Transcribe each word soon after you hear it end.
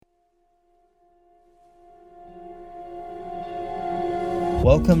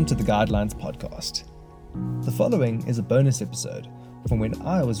Welcome to the Guidelines Podcast. The following is a bonus episode from when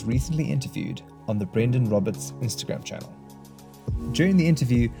I was recently interviewed on the Brendan Roberts Instagram channel. During the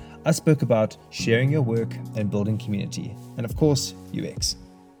interview, I spoke about sharing your work and building community, and of course, UX.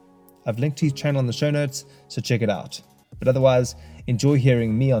 I've linked to his channel in the show notes, so check it out. But otherwise, enjoy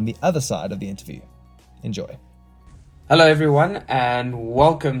hearing me on the other side of the interview. Enjoy. Hello everyone, and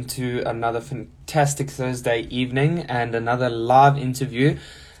welcome to another fantastic Thursday evening and another live interview.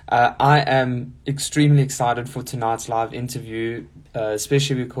 I am extremely excited for tonight's live interview,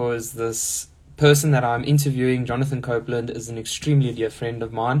 especially because this person that I'm interviewing, Jonathan Copeland, is an extremely dear friend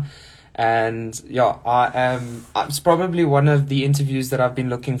of mine. And it's probably one of the interviews that I've been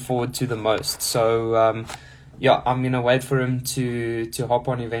looking forward to the most. So I'm going to wait for him to hop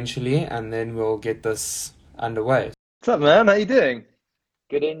on eventually, and then we'll get this underway. What's up, man? How you doing?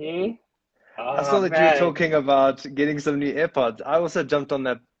 Good, and you? I saw that you were talking about getting some new AirPods. I also jumped on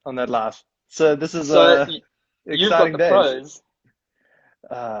that live. So this is you've got the days.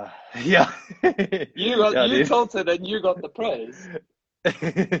 pros. Yeah. You told it and you got the pros.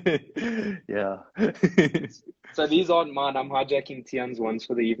 Yeah. So these aren't mine. I'm hijacking Tian's ones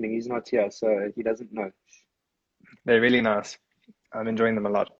for the evening. He's not here, so he doesn't know. They're really nice. I'm enjoying them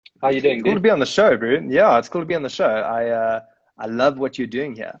a lot. How you doing, It's cool to be on the show, bro. Yeah, it's cool to be on the show. I love what you're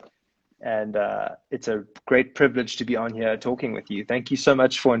doing here. And it's a great privilege to be on here talking with you. Thank you so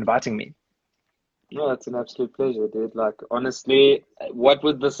much for inviting me. No, it's an absolute pleasure, dude. Like, honestly, what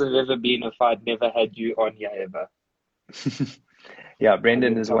would this have ever been if I'd never had you on here ever? Yeah,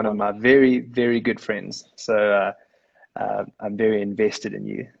 Brendan is one of my very, very good friends. So I'm very invested in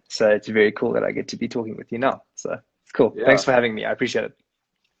you. So it's very cool that I get to be talking with you now. So it's cool. Yeah. Thanks for having me. I appreciate it.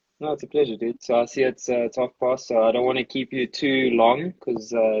 No, it's a pleasure, dude. So I see it's half past, so I don't want to keep you too long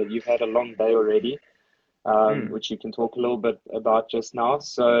because you've had a long day already, which you can talk a little bit about just now.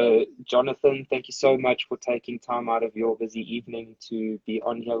 So, Jonathan, thank you so much for taking time out of your busy evening to be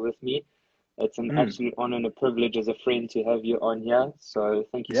on here with me. It's an absolute honor and a privilege as a friend to have you on here. So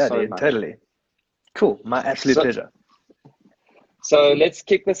thank you so much. Totally. Cool. My absolute pleasure. So let's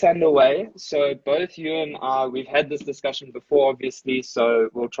kick this underway. So both you and I, we've had this discussion before, obviously. So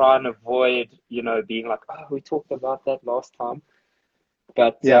we'll try and avoid, being like, oh, we talked about that last time.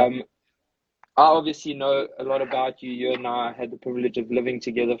 But I obviously know a lot about you. You and I had the privilege of living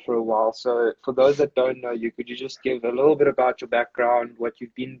together for a while. So for those that don't know you, could you just give a little bit about your background, what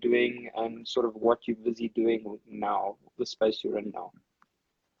you've been doing, and sort of what you're busy doing now, the space you're in now?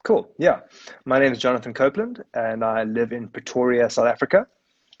 Cool. Yeah. My name is Jonathan Copeland, and I live in Pretoria, South Africa.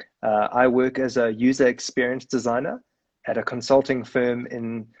 I work as a user experience designer at a consulting firm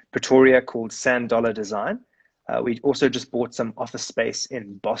in Pretoria called Sand Dollar Design. We also just bought some office space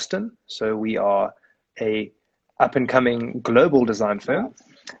in Boston. So we are a up-and-coming global design firm.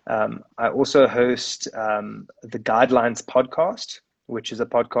 I also host the Guidelines Podcast, which is a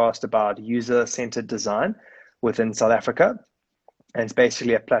podcast about user-centered design within South Africa. And it's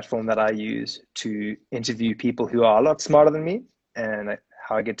basically a platform that I use to interview people who are a lot smarter than me and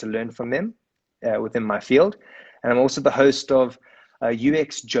how I get to learn from them within my field. And I'm also the host of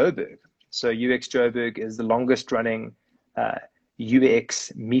UX Joburg. So UX Joburg is the longest running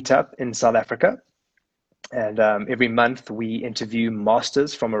UX meetup in South Africa. And every month we interview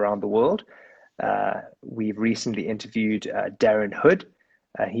masters from around the world. We've recently interviewed Darren Hood.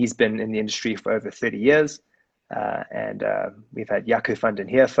 He's been in the industry for over 30 years. And we've had Jaco van den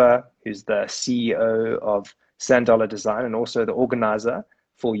Heever, who's the CEO of Sand Dollar Design and also the organizer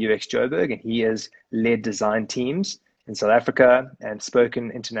for UX Joburg. And he has led design teams in South Africa and spoken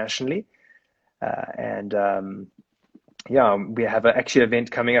internationally. We have actually an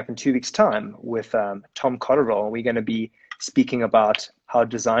event coming up in 2 weeks' time with Tom Cotterill. And we're going to be speaking about how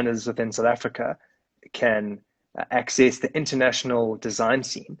designers within South Africa can access the international design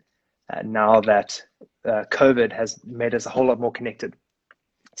scene now that COVID has made us a whole lot more connected.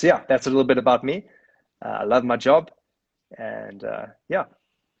 So yeah, that's a little bit about me. I love my job, and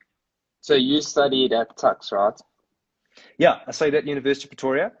So you studied at Tux, right? Yeah, I studied at University of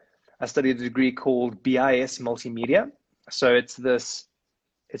Pretoria. I studied a degree called BIS Multimedia. So it's a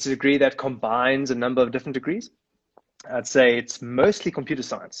degree that combines a number of different degrees. I'd say it's mostly computer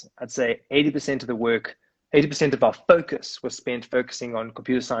science. I'd say 80% of our focus was spent focusing on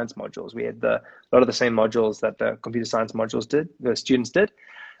computer science modules. We had a lot of the same modules that the computer science the students did.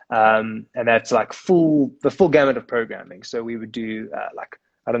 And that's like the full gamut of programming. So we would do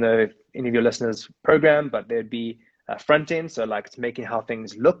I don't know if any of your listeners program, but there'd be front end. So like it's making how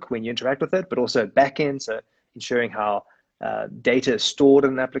things look when you interact with it, but also back end. So ensuring how data is stored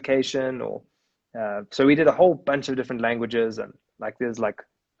in an application so we did a whole bunch of different languages and Like there's like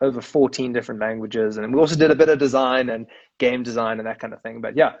over 14 different languages. And we also did a bit of design and game design and that kind of thing.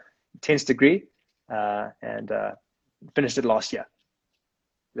 But yeah, intense degree, and finished it last year.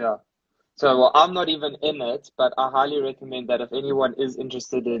 Yeah. So, well, I'm not even in it, but I highly recommend that if anyone is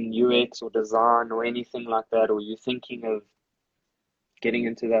interested in UX or design or anything like that, or you're thinking of getting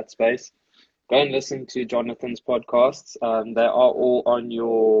into that space, go and listen to Jonathan's podcasts. They are all on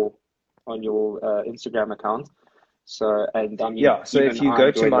your Instagram account. So, and I mean, Yeah, so even if you I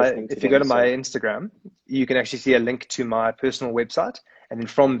go to enjoy my listening to if you go them. to my So, Instagram, you can actually see a link to my personal website, and then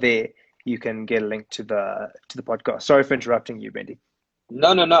from there you can get a link to the podcast. Sorry for interrupting you, Bendy.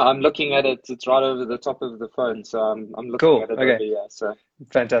 no, no, no. I'm looking at it. It's right over the top of the phone, so I'm looking Cool. at it over Okay. here. So.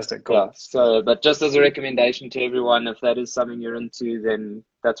 Fantastic. Yeah, Cool. so, but just as a recommendation to everyone, if that is something you're into, then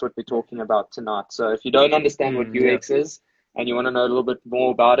that's what we're talking about tonight. So if you don't understand what Yeah. UX is and you want to know a little bit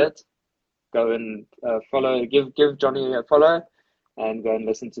more about it, go and follow, give Johnny a follow and go and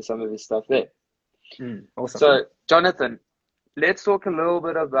listen to some of his stuff there. Awesome. So, Jonathan, let's talk a little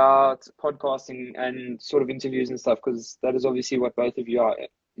bit about podcasting and sort of interviews and stuff, because that is obviously what both of you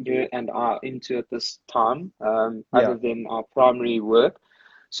and I are into at this time, Yeah. other than our primary work.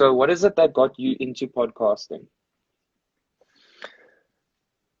 So what is it that got you into podcasting?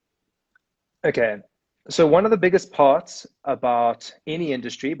 Okay. So one of the biggest parts about any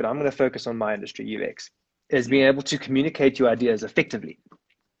industry, but I'm going to focus on my industry, UX, is being able to communicate your ideas effectively.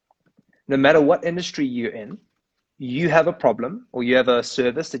 No matter what industry you're in, you have a problem or you have a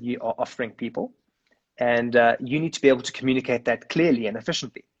service that you are offering people, and you need to be able to communicate that clearly and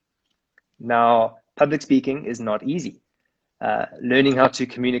efficiently. Now, public speaking is not easy. Learning how to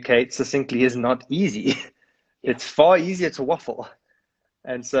communicate succinctly is not easy. Yeah. It's far easier to waffle.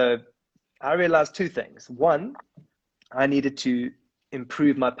 And so I realized two things. One, I needed to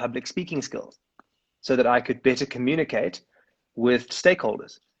improve my public speaking skills so that I could better communicate with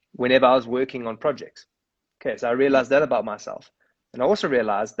stakeholders whenever I was working on projects. Okay, so I realized that about myself. And I also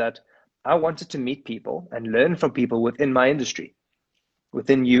realized that I wanted to meet people and learn from people within my industry,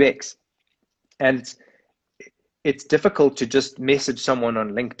 within UX. And it's difficult to just message someone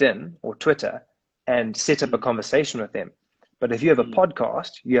on LinkedIn or Twitter and set up a conversation with them. But if you have a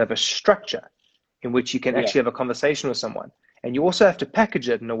podcast, you have a structure in which you can Yeah. actually have a conversation with someone. And you also have to package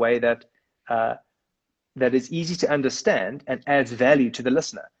it in a way that that is easy to understand and adds value to the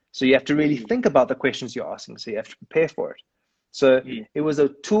listener. So you have to really think about the questions you're asking. So you have to prepare for it. So it was a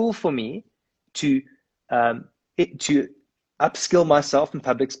tool for me to to upskill myself in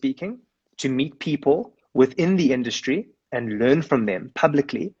public speaking, to meet people within the industry and learn from them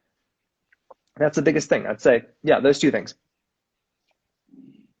publicly. That's the biggest thing. I'd say, yeah, those two things.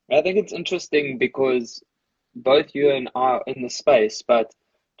 I think it's interesting because both you and I are in the space, but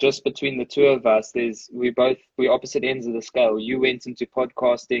just between the two of us, we're opposite ends of the scale. You went into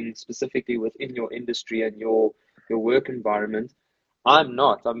podcasting specifically within your industry and your work environment. I'm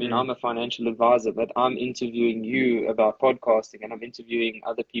not. I mean, I'm a financial advisor, but I'm interviewing you about podcasting and I'm interviewing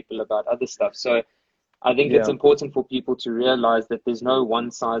other people about other stuff. So I think it's Yeah. important for people to realize that there's no one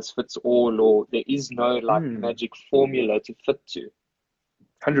size fits all, or there is no like magic formula to fit to.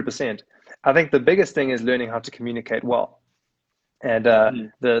 100%. I think the biggest thing is learning how to communicate well. And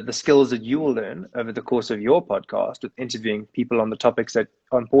the skills that you will learn over the course of your podcast with interviewing people on the topics that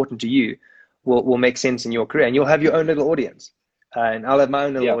are important to you will make sense in your career. And you'll have your own little audience. And I'll have my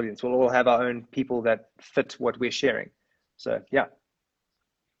own little Yeah. audience. We'll all have our own people that fit what we're sharing. So, yeah.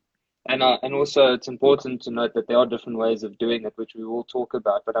 And also it's important to note that there are different ways of doing it, which we will talk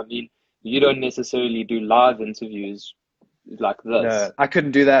about. But I mean, you don't necessarily do live interviews like this. No, I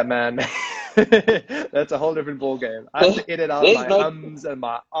couldn't do that, man. That's a whole different ball game. I have to edit out There's my no ums and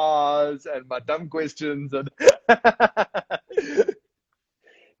my ahs and my dumb questions and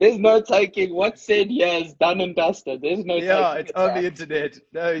there's no taking what's said here is done and dusted. There's no yeah, taking it's it on back. the internet.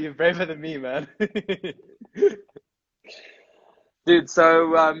 No, you're braver than me, man. Dude,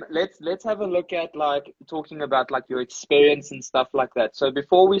 so let's have a look at like talking about like your experience and stuff like that. So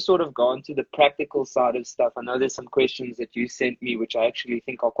before we sort of go on to the practical side of stuff, I know there's some questions that you sent me which I actually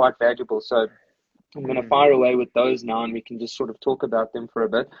think are quite valuable. So I'm going to fire away with those now and we can just sort of talk about them for a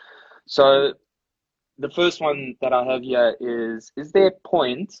bit. So the first one that I have here is there a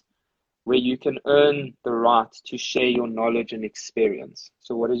point where you can earn the right to share your knowledge and experience?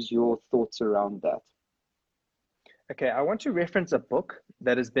 So what is your thoughts around that? Okay, I want to reference a book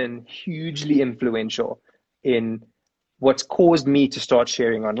that has been hugely influential in what's caused me to start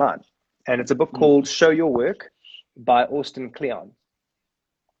sharing online. And it's a book called Show Your Work by Austin Kleon.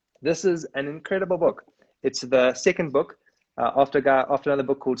 This is an incredible book. It's the second book after another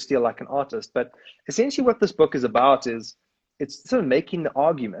book called Steal Like an Artist. But essentially what this book is about is it's sort of making the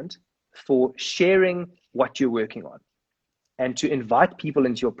argument for sharing what you're working on and to invite people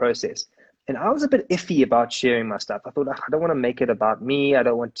into your process. And I was a bit iffy about sharing my stuff. I thought, I don't want to make it about me. I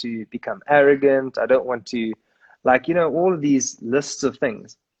don't want to become arrogant. I don't want to, like, all of these lists of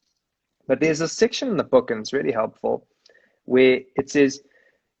things. But there's a section in the book, and it's really helpful, where it says,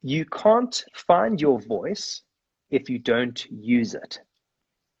 you can't find your voice if you don't use it.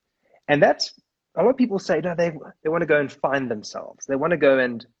 And that's, a lot of people say, no, they want to go and find themselves. They want to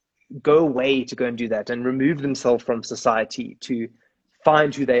go away to go and do that and remove themselves from society to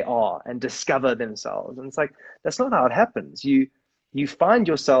find who they are and discover themselves. And it's like, that's not how it happens. You find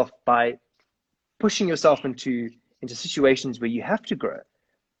yourself by pushing yourself into situations where you have to grow.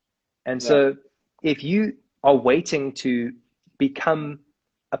 And so if you are waiting to become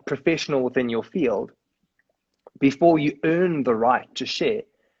a professional within your field before you earn the right to share,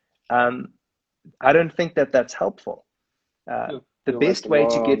 I don't think that that's helpful. The best way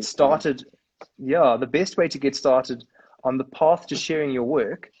to get started, the best way to get started on the path to sharing your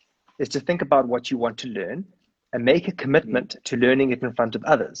work is to think about what you want to learn and make a commitment to learning it in front of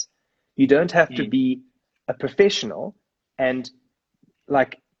others. You don't have to be a professional and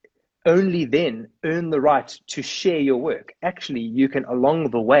only then earn the right to share your work. Actually, you can, along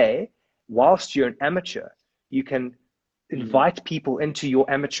the way, whilst you're an amateur, you can invite people into your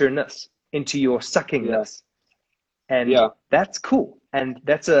amateurness, into your suckingness. And that's cool. And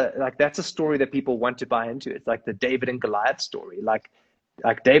that's a story that people want to buy into. It's like the David and Goliath story. Like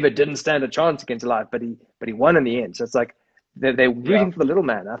David didn't stand a chance against Goliath, but he won in the end. So it's like they're rooting for the little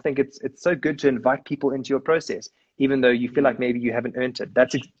man. I think it's so good to invite people into your process, even though you feel like maybe you haven't earned it.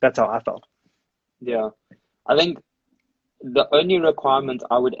 That's how I felt. Yeah. I think the only requirement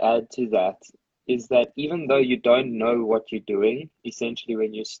I would add to that is that even though you don't know what you're doing, essentially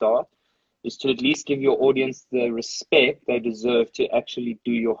when you start, is to at least give your audience the respect they deserve to actually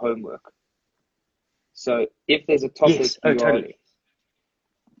do your homework. So if there's a topic, totally.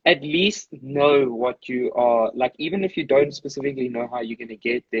 At least know what you are, like, even if you don't specifically know how you're going to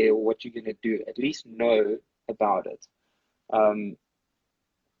get there or what you're going to do, at least know about it.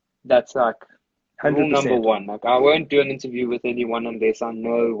 That's like 100%. Rule number one. Like, I won't do an interview with anyone unless I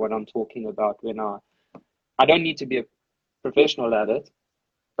know what I'm talking about. I don't need to be a professional at it,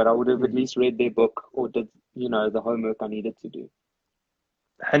 but I would have at least read their book or did, the homework I needed to do.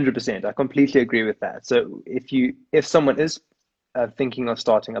 100%. I completely agree with that. So if someone is thinking of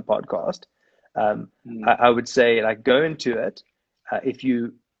starting a podcast, I would say, go into it if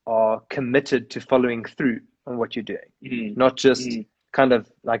you are committed to following through on what you're doing, not just kind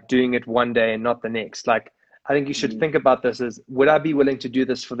of like doing it one day and not the next. I think you should think about this as, would I be willing to do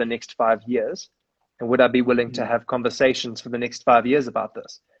this for the next 5 years? And would I be willing to have conversations for the next 5 years about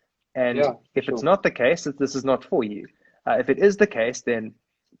this? And if it's not the case, that this is not for you. If it is the case, then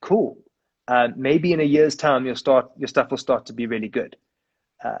cool. Maybe in a year's time, your stuff will start to be really good.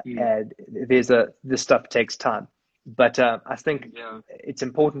 And this stuff takes time. But I think it's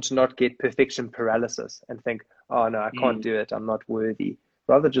important to not get perfection paralysis and think, oh no, I can't do it. I'm not worthy.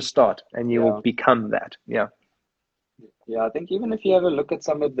 Rather just start and you will become that. Yeah. Yeah, I think even if you have a look at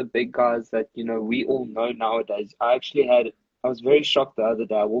some of the big guys that, we all know nowadays, I was very shocked the other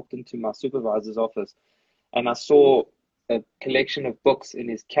day. I walked into my supervisor's office and I saw a collection of books in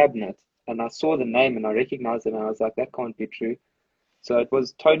his cabinet and I saw the name and I recognized it and I was like, that can't be true. So it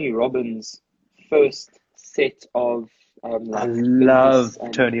was Tony Robbins' first set of I love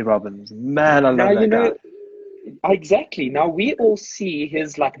Tony Robbins. Man, I love that guy. Exactly. Now we all see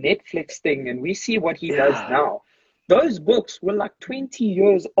his Netflix thing and we see what he does now. Those books were 20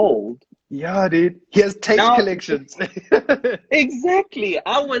 years old. Yeah, dude. He has tape collections. Exactly.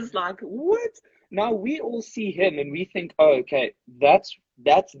 I was like, what? Now we all see him and we think, oh, okay, that's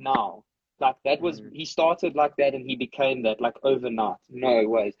now. That was, he started like that and he became that overnight. No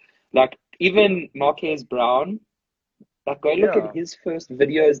ways. Even Marquez Brown, go look at his first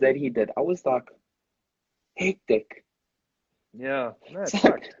videos that he did. I was like, hectic. Yeah. No,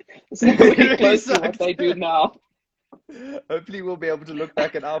 it's not really close to what they do now. Hopefully we'll be able to look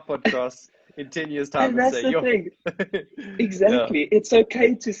back at our podcast in 10 years time and say, the thing. Exactly. It's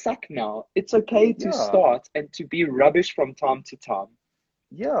okay to suck now. It's okay to start and to be rubbish from time to time.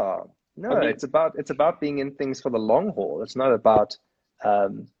 Yeah. No, it's about being in things for the long haul. It's not about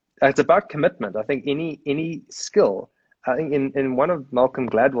it's about commitment. I think any skill, I think in one of Malcolm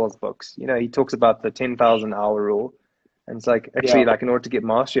Gladwell's books, he talks about the 10,000 hour rule. And it's actually in order to get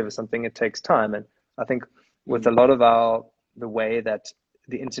mastery of something, it takes time. And I think with a lot of the way that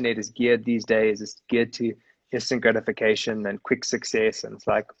the internet is geared these days, is geared to instant gratification and quick success. And it's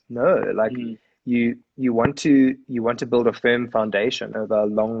you want to build a firm foundation over a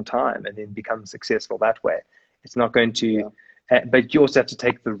long time and then become successful that way. It's not going to, but you also have to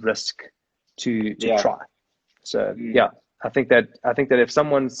take the risk to try. So I think that if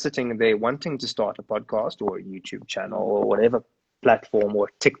someone's sitting there wanting to start a podcast or a YouTube channel or whatever platform or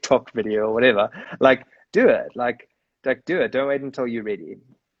TikTok video or whatever, like do it. Like do it. Don't wait until you're ready.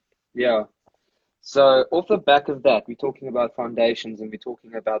 Yeah. So off the back of that, we're talking about foundations and we're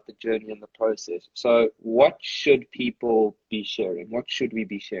talking about the journey and the process. So what should people be sharing? What should we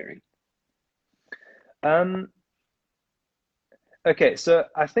be sharing? Okay, so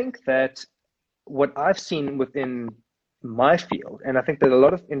I think that what I've seen within my field, and I think that a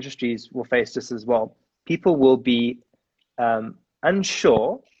lot of industries will face this as well, people will be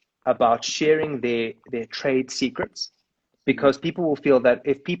unsure about sharing their trade secrets because people will feel that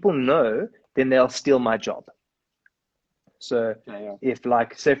if people know, then they'll steal my job. So if,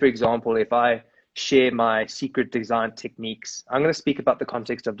 like, say, for example, if I share my secret design techniques, I'm going to speak about the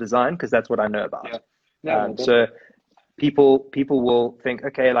context of design because that's what I know about. So people will think,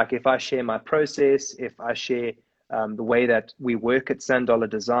 okay, like if I share my process, if I share the way that we work at Sand Dollar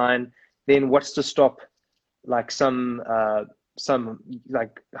Design, then what's to stop like some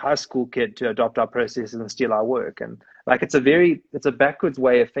like high school kid to adopt our processes and steal our work? And like it's a backwards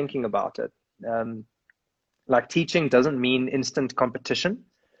way of thinking about it. Like teaching doesn't mean instant competition.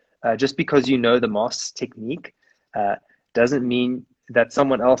 Just because you know the master's technique doesn't mean that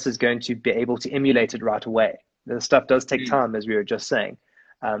someone else is going to be able to emulate it right away. The stuff does take time, as we were just saying.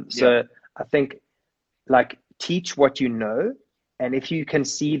 So I think like teach what you know, and if you can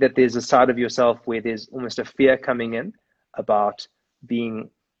see that there's a side of yourself where there's almost a fear coming in about being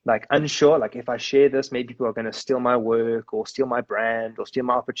like unsure, like if I share this, maybe people are going to steal my work or steal my brand or steal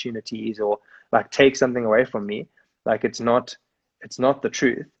my opportunities or like take something away from me. Like it's not the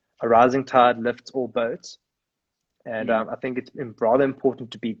truth. A rising tide lifts all boats. And I think it's rather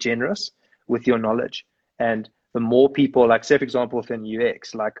important to be generous with your knowledge. And the more people, like say, for example, within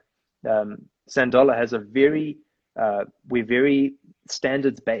UX, like Sand Dollar has we're very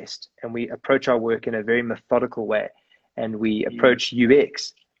standards based and we approach our work in a very methodical way. And we approach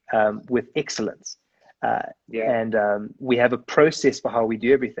UX with excellence. And we have a process for how we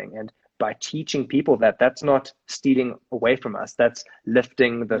do everything. And by teaching people that's not stealing away from us, that's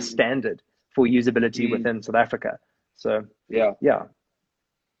lifting the standard for usability within South Africa. So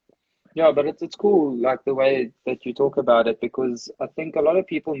but it's cool, like the way that you talk about it, because I think a lot of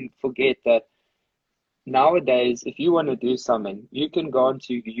people forget that nowadays, if you want to do something, you can go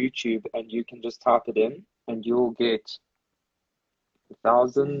onto YouTube and you can just type it in and you'll get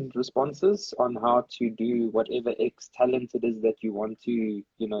 1,000 responses on how to do whatever X talent it is that you want to,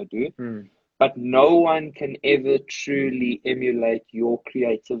 do. But no one can ever truly emulate your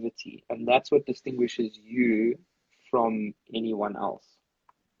creativity. And that's what distinguishes you from anyone else.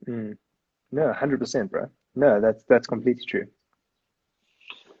 No, 100%, bro. No, that's completely true.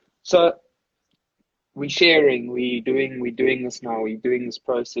 So we're sharing, we're doing this now, we're doing this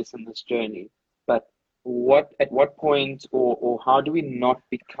process and this journey. But at what point or how do we not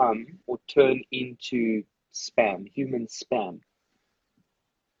become or turn into human spam?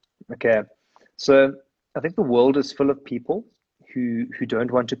 Okay. So I think the world is full of people who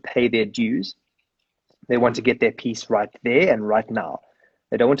don't want to pay their dues. They want to get their piece right there and right now.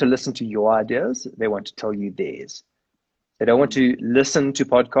 They don't want to listen to your ideas. They want to tell you theirs. They don't want to listen to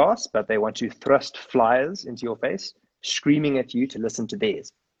podcasts, but they want to thrust flyers into your face, screaming at you to listen to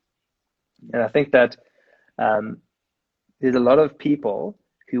theirs. And I think that there's a lot of people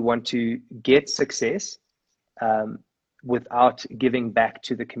who want to get success without giving back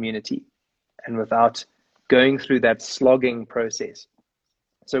to the community and without going through that slogging process.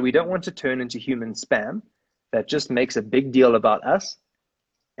 So we don't want to turn into human spam that just makes a big deal about us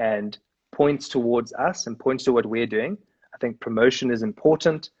and points towards us and points to what we're doing. I think promotion is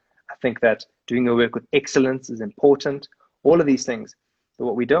important. I think that doing your work with excellence is important. All of these things. But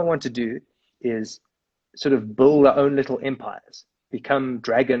what we don't want to do is sort of build our own little empires, become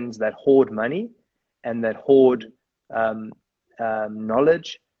dragons that hoard money and that hoard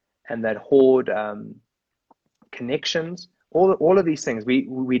knowledge and that hoard connections. All of these things.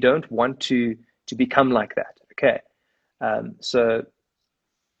 We don't want to become like that. Okay. So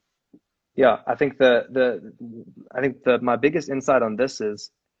yeah, I think my biggest insight on this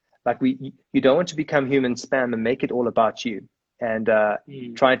is like you don't want to become human spam and make it all about you and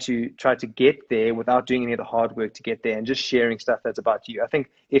try to get there without doing any of the hard work to get there and just sharing stuff that's about you. I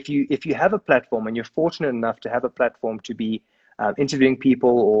think if you have a platform and you're fortunate enough to have a platform to be interviewing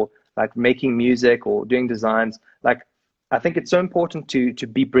people or like making music or doing designs, like I think it's so important to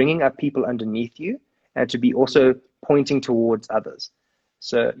be bringing up people underneath you and to be also pointing towards others.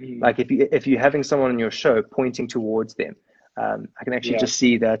 So Mm. like if you're having someone on your show pointing towards them, I can actually Yeah. just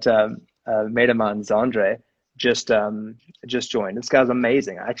see that a mate of mine, Zandre, just joined. This guy's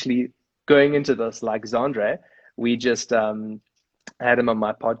amazing. Actually, going into this, like Zandre, we just had him on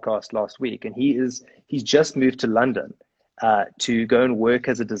my podcast last week, and he's just moved to London to go and work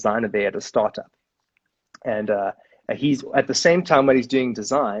as a designer there at a startup. And he's at the same time when he's doing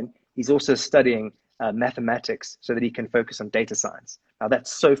design, he's also studying mathematics so that he can focus on data science. Now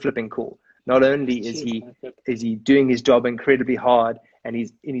that's so flipping cool. Not only Jeez, my God. is he doing his job incredibly hard, and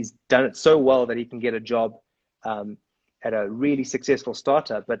he's done it so well that he can get a job um, at a really successful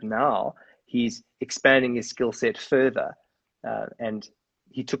startup, but now he's expanding his skill set further, and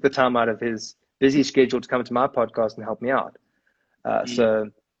he took the time out of his busy schedule to come to my podcast and help me out. Mm. So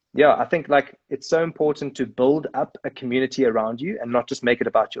yeah, I think like it's so important to build up a community around you and not just make it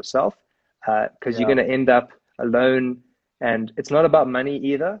about yourself, because you're Yeah. going to end up alone. And it's not about money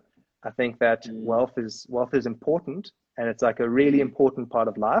either. I think that Mm. wealth is important, and it's like a really Mm. important part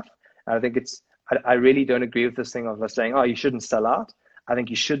of life. And I think I really don't agree with this thing of like saying, oh, you shouldn't sell out. I think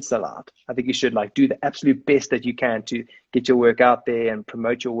you should sell out. I think you should like do the absolute best that you can to get your work out there and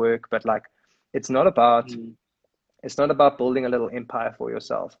promote your work. But like, it's not about Mm. it's not about building a little empire for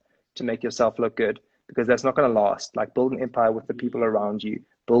yourself to make yourself look good, because that's not going to last. Like, build an empire with the people around you,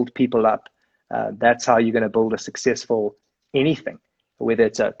 build people up. That's how you're going to build a successful anything, whether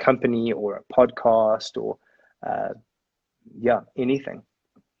it's a company or a podcast or, yeah, anything.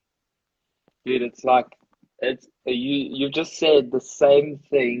 Dude, it's like you've just said the same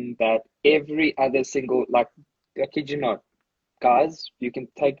thing that every other single, like, I kid you not, guys, you can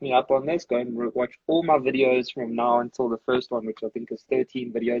take me up on this. Go and watch all my videos from now until the first one, which I think is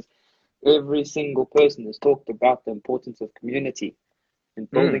 13 videos. Every single person has talked about the importance of community and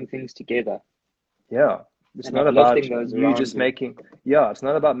Mm, building things together yeah. It's and not about uplifting those you around just you. making, yeah, it's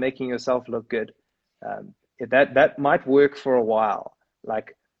not about making yourself look good. That might work for a while.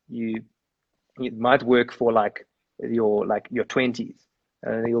 Like, you, it might work for like your 20s,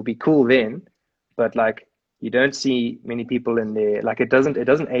 and you'll be cool then, but like you don't see many people in there, like it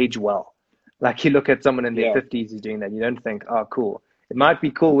doesn't age well. Like, you look at someone in their Yeah. 50s who's doing that, you don't think, oh, cool. It might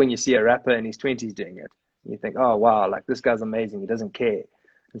be cool when you see a rapper in his 20s doing it. You think, oh wow, like this guy's amazing, he doesn't care.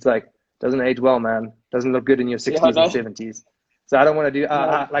 It's like, doesn't age well, man. Doesn't look good in your Yeah, 60s and no, 70s. So I don't want to do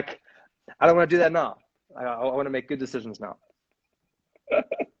no, like I don't want to do that now. I want to make good decisions now.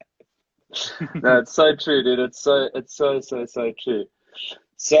 no, it's so true, dude. It's so true.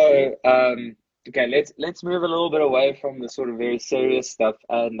 So, okay, let's move a little bit away from the sort of very serious stuff.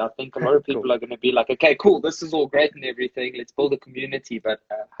 And I think a lot of Cool. people are going to be like, okay, cool, this is all great and everything. Let's build a community, but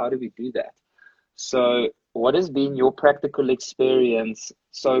how do we do that? So, what has been your practical experience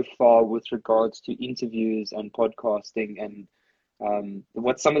so far with regards to interviews and podcasting, and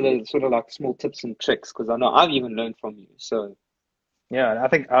what's some of the sort of like small tips and tricks? Because I know I've even learned from you. So, Yeah, I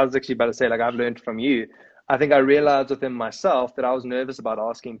think I was actually about to say, like, I've learned from you. I think I realized within myself that I was nervous about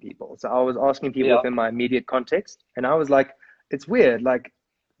asking people. So I was asking people yeah, within my immediate context, and I was like, it's weird. Like,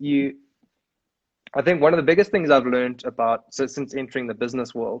 you, I think one of the biggest things I've learned about, so since entering the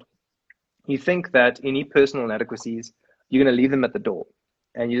business world, you think that any personal inadequacies, you're going to leave them at the door,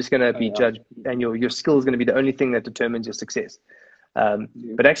 and you're just going to oh, be yeah, judged, and your skill is going to be the only thing that determines your success. yeah,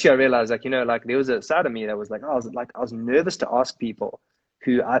 But actually, I realized, like, like there was a side of me that was like, I was nervous to ask people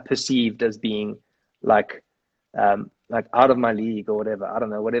who I perceived as being like, like out of my league or whatever. I don't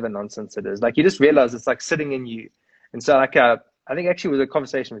know, whatever nonsense it is. Like, you just realize it's like sitting in you. And so, like, I think actually it was a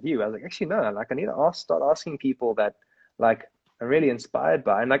conversation with you. I was like, actually, no, like, I need to start asking people that, like, I'm really inspired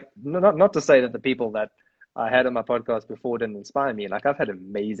by. And like, not to say that the people that I had on my podcast before didn't inspire me. Like, I've had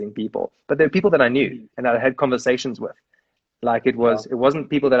amazing people, but they're people that I knew mm, and that I had conversations with. Like, yeah, it wasn't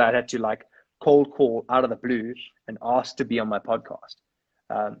people that I had to like cold call out of the blue and ask to be on my podcast.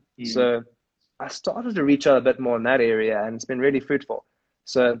 mm, So I started to reach out a bit more in that area, and it's been really fruitful.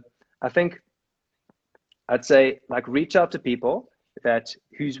 So I think I'd say, like, reach out to people that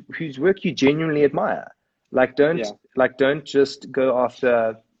whose work you genuinely admire. Like, yeah, don't just go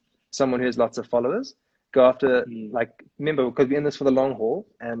after someone who has lots of followers. Go after, mm, like, remember, because we're in this for the long haul,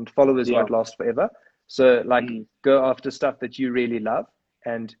 and followers yeah, won't last forever. So like, mm, go after stuff that you really love,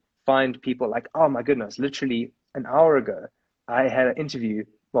 and find people like, oh my goodness, literally an hour ago, I had an interview.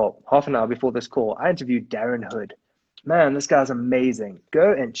 Well, half an hour before this call, I interviewed Darren Hood. Man, this guy's amazing.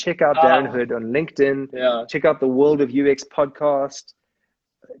 Go and check out Darren ah, Hood on LinkedIn. yeah, Check out the World of UX podcast.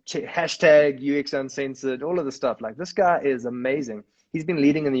 Hashtag UX Uncensored. All of the stuff. Like, this guy is amazing. He's been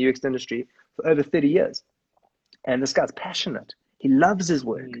leading in the UX industry for over 30 years. And this guy's passionate. He loves his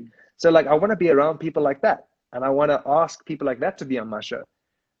work. Mm. So like, I want to be around people like that. And I want to ask people like that to be on my show.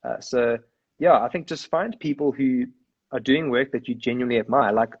 So yeah, I think just find people who are doing work that you genuinely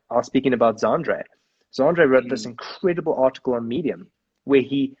admire. Like I was speaking about Zandre. Zandre wrote this incredible article on Medium where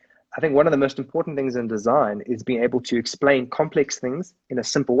I think one of the most important things in design is being able to explain complex things in a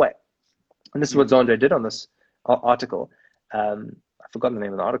simple way. And this is what Zandre did on this article. I've forgotten the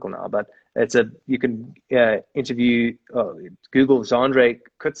name of the article now, but you can Google Zandre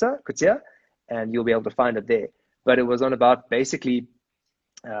Coetzee, and you'll be able to find it there. But it was on about basically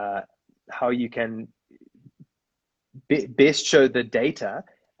how you can best show the data,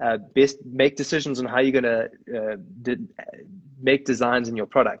 best make decisions on how you're going to make designs in your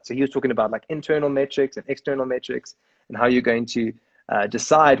product. So he was talking about like internal metrics and external metrics and how you're going to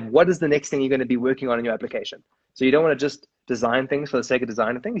decide what is the next thing you're going to be working on in your application. So you don't want to just design things for the sake of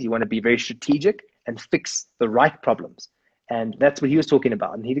designing things. You want to be very strategic and fix the right problems. And that's what he was talking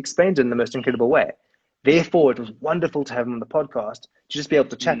about. And he'd explained it in the most incredible way. Therefore, it was wonderful to have him on the podcast, to just be able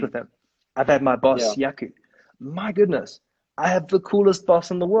to chat with him. I've had my boss, Jaco. My goodness, I have the coolest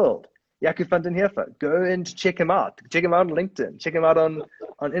boss in the world, Jaco van den Heever. Go and check him out. Check him out on LinkedIn. Check him out on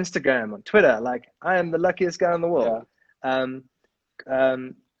Instagram, on Twitter. Like, I am the luckiest guy in the world. Yeah.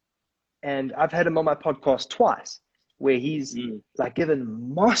 And I've had him on my podcast twice, where he's like given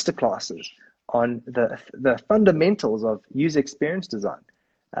masterclasses on the fundamentals of user experience design.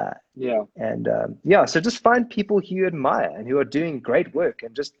 So just find people who you admire and who are doing great work,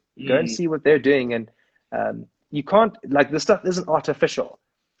 and just go and see what they're doing. And you can't, like, this stuff isn't artificial,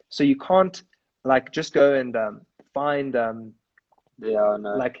 so you can't like just go and find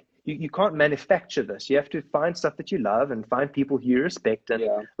like you can't manufacture this. You have to find stuff that you love and find people who you respect,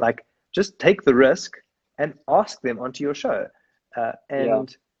 and like just take the risk and ask them onto your show, that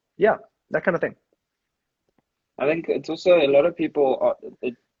kind of thing. I think it's also a lot of people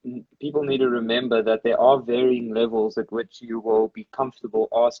people need to remember that there are varying levels at which you will be comfortable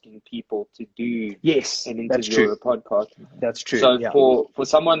asking people to do an interview or a podcast. That's true. So for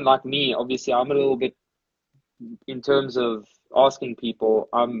someone like me, obviously I'm a little bit, in terms of asking people,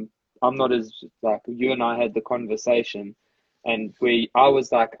 I'm not as, like, you and I had the conversation, and where I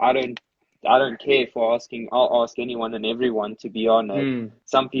was like, I don't care for asking. I'll ask anyone and everyone to be on it.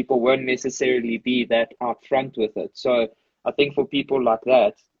 Some people won't necessarily be that upfront with it. So I think for people like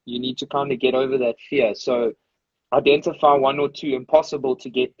that, you need to kind of get over that fear. So identify one or two impossible to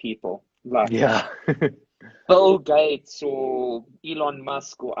get people, like Bill Gates or Elon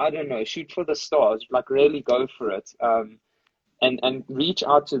Musk, or I don't know, shoot for the stars, like really go for it. And reach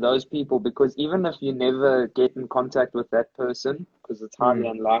out to those people, because even if you never get in contact with that person, because it's highly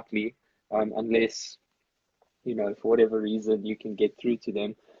unlikely, unless, you know, for whatever reason you can get through to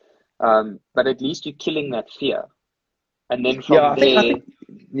them. But at least you're killing that fear. And then from it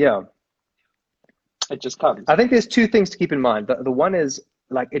just comes. I think there's two things to keep in mind. The one is,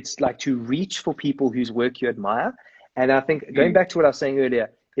 like, it's like to reach for people whose work you admire. And I think going back to what I was saying earlier,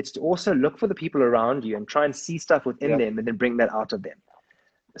 it's to also look for the people around you and try and see stuff within them and then bring that out of them.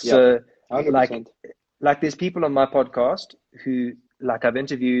 So like there's people on my podcast who, like, I've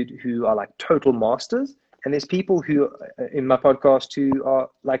interviewed who are like total masters, and there's people who in my podcast who are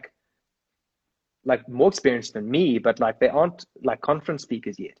like more experienced than me, but like they aren't like conference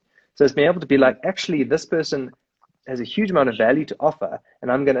speakers yet. So it's being able to be like, actually, this person has a huge amount of value to offer,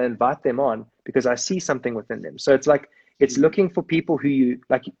 and I'm going to invite them on because I see something within them. So it's like, it's looking for people who you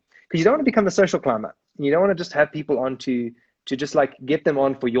like, because you don't want to become the social climber. You don't want to just have people on to just like get them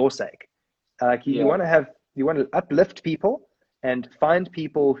on for your sake. Like you want to uplift people and find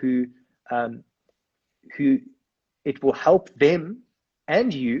people who it will help them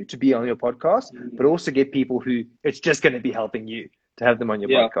and you to be on your podcast, but also get people who it's just going to be helping you to have them on your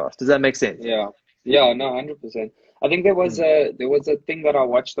podcast. Does that make sense? No, 100%. I think there was a thing that I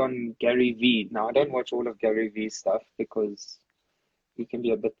watched on Gary Vee. Now, I don't watch all of Gary Vee's stuff because he can be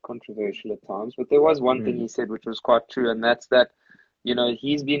a bit controversial at times, but there was one thing he said which was quite true, and that's that, you know,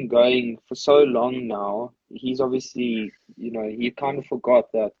 he's been going for so long now. He's obviously, you know, he kind of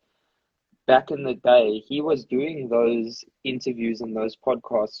forgot that back in the day, he was doing those interviews and those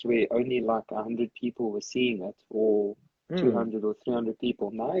podcasts where only like 100 people were seeing it, or 200 or 300 people.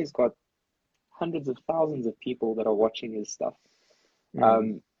 Now he's got hundreds of thousands of people that are watching his stuff.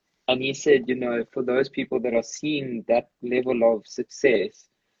 And he said, you know, for those people that are seeing that level of success,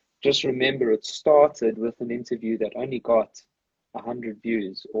 just remember it started with an interview that only got 100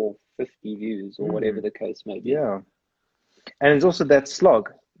 views or 50 views or whatever the case may be. Yeah. And it's also that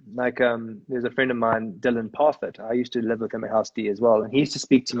slog. Like, there's a friend of mine, Dylan Parfit. I used to live with him at House D as well. And he used to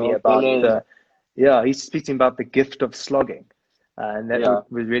speak to me about Yeah, he's speaking about the gift of slogging, and that Yeah,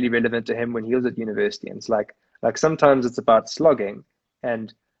 was really relevant to him when he was at university. And it's like sometimes it's about slogging,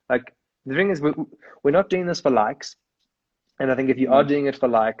 and like the thing is, we're not doing this for likes. And I think if you are mm, doing it for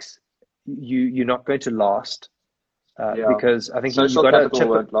likes, you're not going to last, yeah. because I think you Social got to capital chip.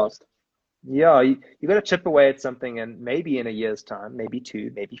 won't last. Yeah, you got to chip away at something, and maybe in a year's time, maybe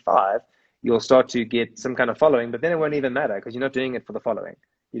two, maybe five, you'll start to get some kind of following. But then it won't even matter because you're not doing it for the following.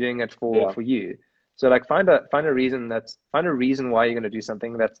 You're doing it Yeah. for you. So like find a reason why you're going to do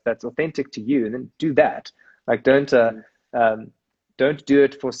something that's authentic to you, and then do that. Like Mm, um, don't do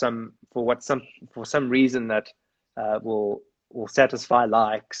it for for some reason that will satisfy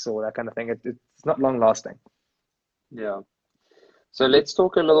likes or that kind of thing. It's not long lasting. yeah. So let's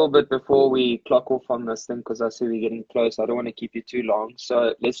talk a little bit before we clock off on this thing because I see we're getting close. I don't want to keep you too long.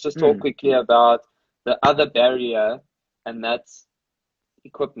 So let's just talk Mm, quickly about the other barrier, and that's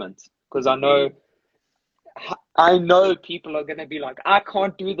equipment. Because I know people are going to be like, I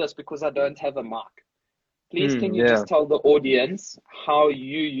can't do this because I don't have a mic. Please, can you yeah. just tell the audience how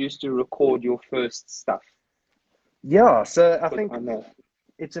you used to record your first stuff? Yeah, so I Because think I know.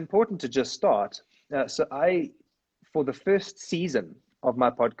 it's important to just start. For the first season of my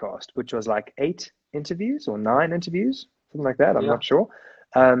podcast, which was like 8 interviews or 9 interviews, something like that, I'm Yeah. not sure.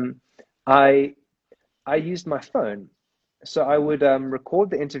 Um, I I used my phone. So I would record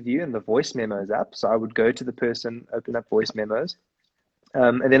the interview in the voice memos app. So I would go to the person, open up voice memos,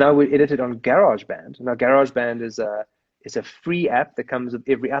 and then I would edit it on GarageBand. Now GarageBand is a free app that comes with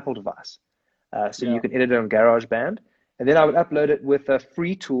every Apple device. So you Yeah. can edit it on GarageBand, and then I would upload it with a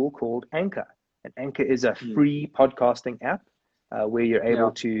free tool called Anchor. And Anchor is a Mm, free podcasting app where you're yeah.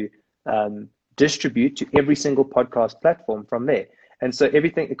 able to distribute to every single podcast platform from there. And so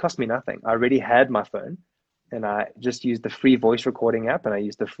everything, it cost me nothing. I already had my phone, and I just used the free voice recording app, and I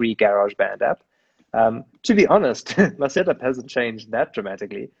used the free GarageBand app. To be honest, my setup hasn't changed that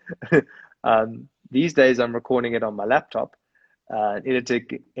dramatically. These days, I'm recording it on my laptop,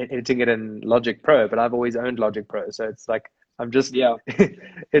 editing it in Logic Pro, but I've always owned Logic Pro, so it's like I'm just Yeah.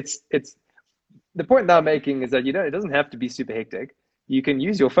 it's the point that I'm making is that it doesn't have to be super hectic. You can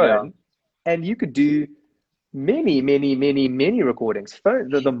use your Yeah. phone, and you could do many recordings.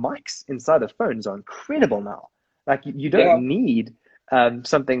 The mics inside of phones are incredible now. Like you don't Yeah. need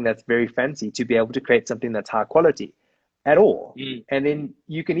something that's very fancy to be able to create something that's high quality at all. Mm, And then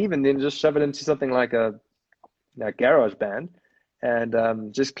you can even then just shove it into something like a GarageBand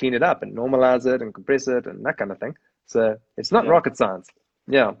and just clean it up and normalize it and compress it and that kind of thing. So it's not yeah. rocket science.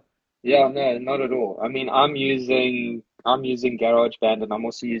 Yeah. Yeah, no, not at all. I mean, I'm using GarageBand and I'm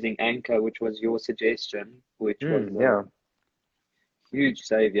also using Anchor, which was your suggestion, which was a Yeah. huge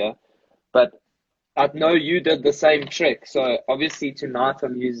savior. But I know you did the same trick. So obviously tonight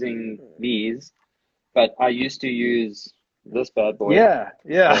I'm using these, but I used to use this bad boy. Yeah.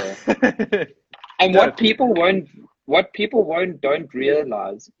 Yeah. So, and No. what people won't don't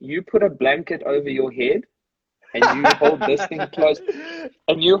realize, you put a blanket over your head and you hold this thing close.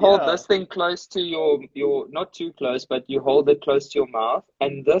 And you hold Yeah. this thing close to your not too close, but you hold it close to your mouth.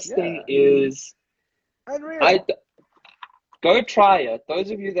 And this thing Yeah. is, I Unreal. go try it.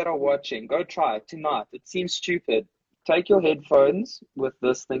 Those of you that are watching, go try it tonight. It seems stupid. Take your headphones with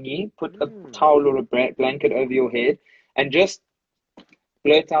this thingy, put a Mm. towel or a blanket over your head, and just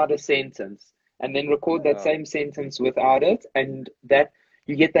blurt out a sentence, and then record that Yeah. same sentence without it, and that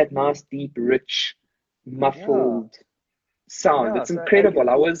you get that nice, deep, rich, Yeah. muffled sound. Yeah. It's So like incredible.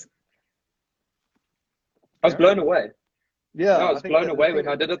 I was yeah. blown away. No, I Yeah. I was think blown that the away when thing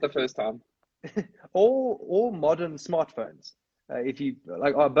I did it the first time. all modern smartphones, if you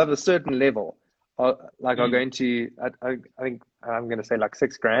like are above a certain level, are Mm, going to I think I'm going to say like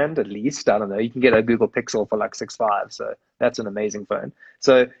 6 grand at least. I don't know. You can get a Google Pixel for like 6.5, so that's an amazing phone.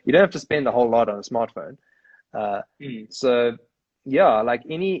 So you don't have to spend a whole lot on a smartphone. Uh, mm, so yeah, like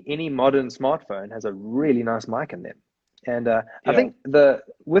any modern smartphone has a really nice mic in them. And I yeah. think the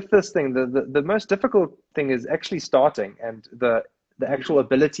with this thing, the most difficult thing is actually starting and the Mm, actual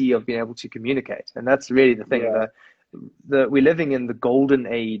ability of being able to communicate. And that's really the thing. yeah. The we're living in the golden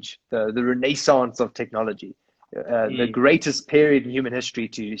age, the renaissance of technology, the Mm, greatest period in human history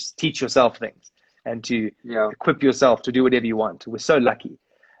to teach yourself things and to yeah. equip yourself to do whatever you want. We're so lucky.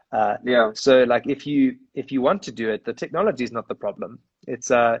 Uh, Yeah. so like if you want to do it, the technology is not the problem. It's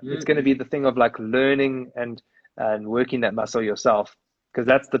going to be Mm, the thing of like learning and working that muscle yourself, because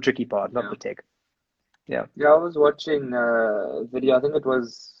that's the tricky part, not yeah. the tech. Yeah. Yeah, I was watching a video. I think it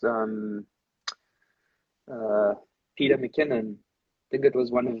was uh, Peter McKinnon. I think it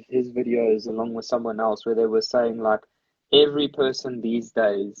was one of his videos along with someone else where they were saying like every person these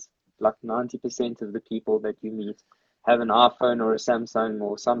days like 90% of the people that you meet have an iPhone or a Samsung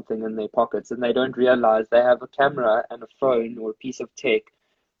or something in their pockets, and they don't realize they have a camera and a phone or a piece of tech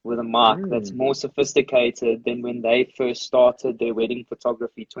with a mic that's Mm, more sophisticated than when they first started their wedding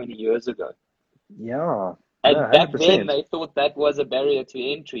photography 20 years ago. yeah, no, And back then 100%. they thought that was a barrier to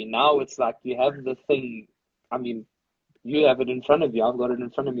entry. Now it's like you have the thing. I mean, you have it in front of you. I've got it in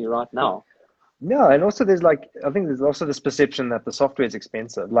front of me right now. Yeah, and also there's like I think there's also this perception that the software is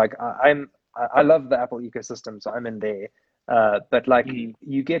expensive. Like I love the Apple ecosystem, so I'm in there. But like Mm,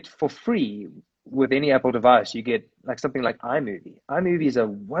 you get for free with any Apple device, you get like something like iMovie. iMovie is a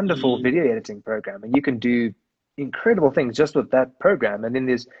wonderful mm, video editing program, and you can do incredible things just with that program. And then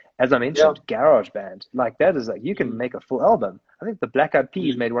there's, as I yeah. mentioned, GarageBand. Like that is like you can Mm, make a full album. I think the Black Eyed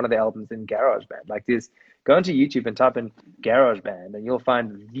Peas mm, made one of their albums in GarageBand. Like there's go onto YouTube and type in GarageBand, and you'll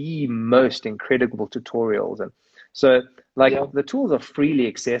find the most incredible tutorials. And so, like, yeah. the tools are freely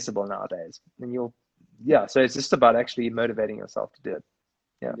accessible nowadays, and yeah. So it's just about actually motivating yourself to do it.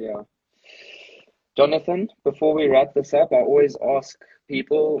 Yeah. Yeah. Jonathan, before we wrap this up, I always ask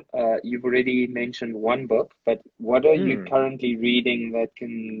people, you've already mentioned one book, but what are you Hmm. currently reading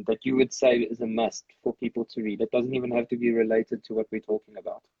that you would say is a must for people to read? It doesn't even have to be related to what we're talking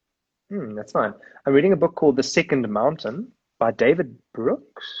about. That's fine. I'm reading a book called The Second Mountain by David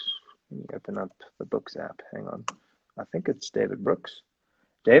Brooks. Let me open up the books app. Hang on. I think it's David Brooks.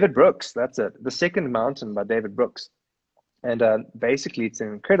 David Brooks, that's it. The Second Mountain by David Brooks. And basically, it's an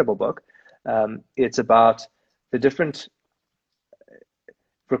incredible book. It's about the different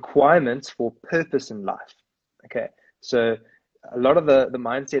requirements for purpose in life. Okay, so a lot of the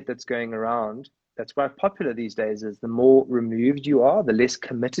mindset that's going around that's quite popular these days is the more removed you are, the less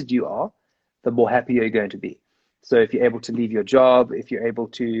committed you are, the more happy you're going to be. So if you're able to leave your job, if you're able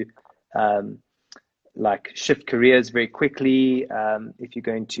to um, like shift careers very quickly, if you're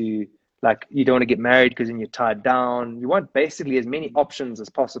going to like you don't want to get married because then you're tied down. You want basically as many options as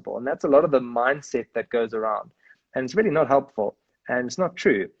possible, and that's a lot of the mindset that goes around, and it's really not helpful and it's not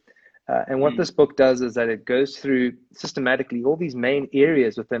true. And what Mm, this book does is that it goes through systematically all these main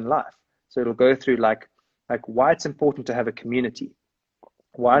areas within life. So it'll go through like why it's important to have a community,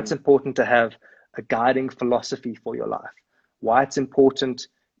 why it's mm, important to have a guiding philosophy for your life, why it's important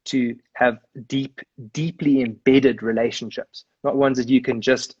to have deeply embedded relationships, not ones that you can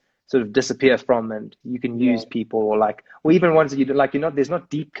just sort of disappear from and you can yeah. use people or even ones that you do, like, there's not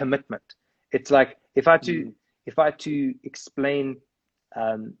deep commitment. It's like Mm, if I had to explain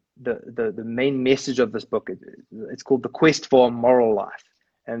the main message of this book, it's called The Quest for a Moral Life.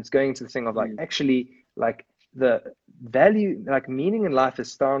 And it's going to the thing of like mm, actually like the value, like meaning in life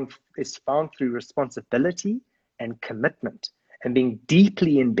is found through responsibility and commitment and being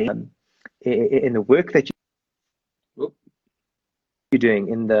deeply embedded in the work that oop, you're doing,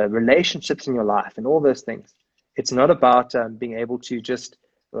 in the relationships in your life, and all those things. It's not about being able to just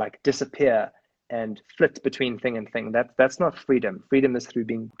like disappear and flit between thing and thing. That's not freedom. Freedom is through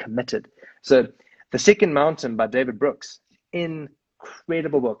being committed. So, The Second Mountain by David Brooks,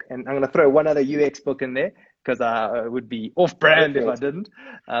 incredible book. And I'm going to throw one other UX book in there because I would be off go brand if for I it. didn't.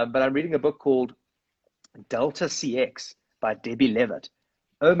 But I'm reading a book called Delta CX by Debbie Levitt.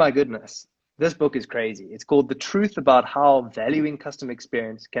 Oh my goodness. This book is crazy. It's called The Truth About How Valuing Customer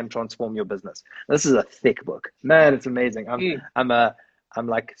Experience Can Transform Your Business. This is a thick book. Man, it's amazing. Mm, I'm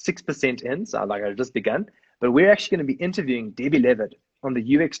like 6% in, so I've just begun. But we're actually going to be interviewing Debbie Levitt on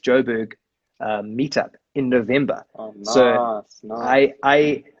the UX Joburg meetup in November. oh, So nice, nice.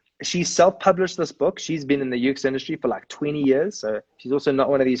 I she self-published this book. She's been in the UX industry for like 20 years. So she's also not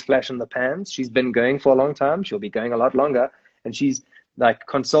one of these flash in the pans. She's been going for a long time. She'll be going a lot longer. And she's like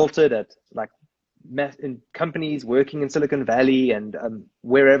consulted at like in companies working in Silicon Valley and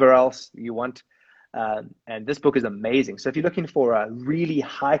wherever else you want. And this book is amazing. So if you're looking for a really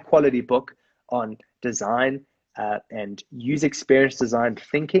high quality book on design and user experience design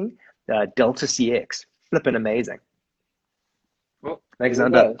thinking, Delta CX, flipping amazing. Well, Thanks, there we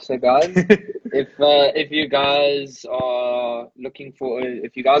Xander. go. So, guys, if you guys are looking for,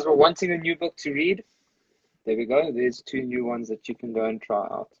 if you guys were wanting a new book to read, there we go. There's two new ones that you can go and try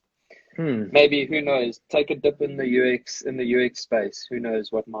out. Hmm. Maybe, who knows, take a dip in the UX space. Who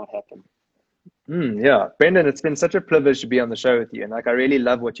knows what might happen. Yeah, Brendan, it's been such a privilege to be on the show with you, and like I really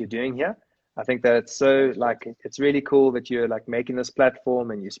love what you're doing here. I think that it's so Thanks, like Jonathan. it's really cool that you're like making this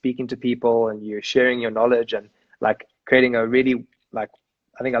platform and you're speaking to people and you're sharing your knowledge and like creating a really like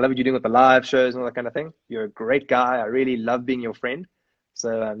I think I love what you're doing with the live shows and all that kind of thing. You're a great guy. I really love being your friend.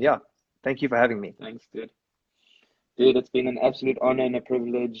 So yeah, thank you for having me. Thanks, dude. Dude, it's been an absolute honor and a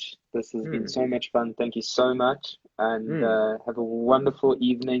privilege. This has been Hmm. so much fun. Thank you so much. and have a wonderful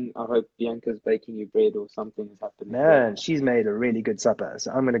evening. I hope Bianca's baking you bread or something is happening. Man, she's made a really good supper,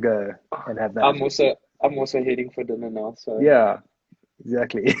 so I'm gonna go and have that. I'm also heading for dinner now. So yeah,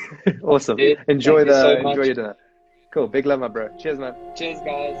 exactly. Awesome. Dude, enjoy enjoy your dinner. Cool. Big love, my bro. Cheers, man. Cheers,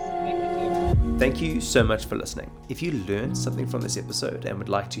 guys. Thank you so much for listening. If you learned something from this episode and would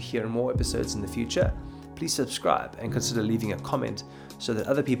like to hear more episodes in the future, please subscribe and consider leaving a comment so that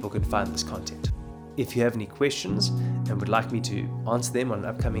other people can find this content. If you have any questions and would like me to answer them on an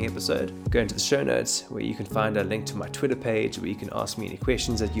upcoming episode, go into the show notes where you can find a link to my Twitter page where you can ask me any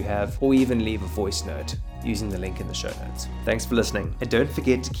questions that you have, or even leave a voice note using the link in the show notes. Thanks for listening, and don't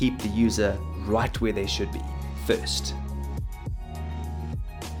forget to keep the user right where they should be, first.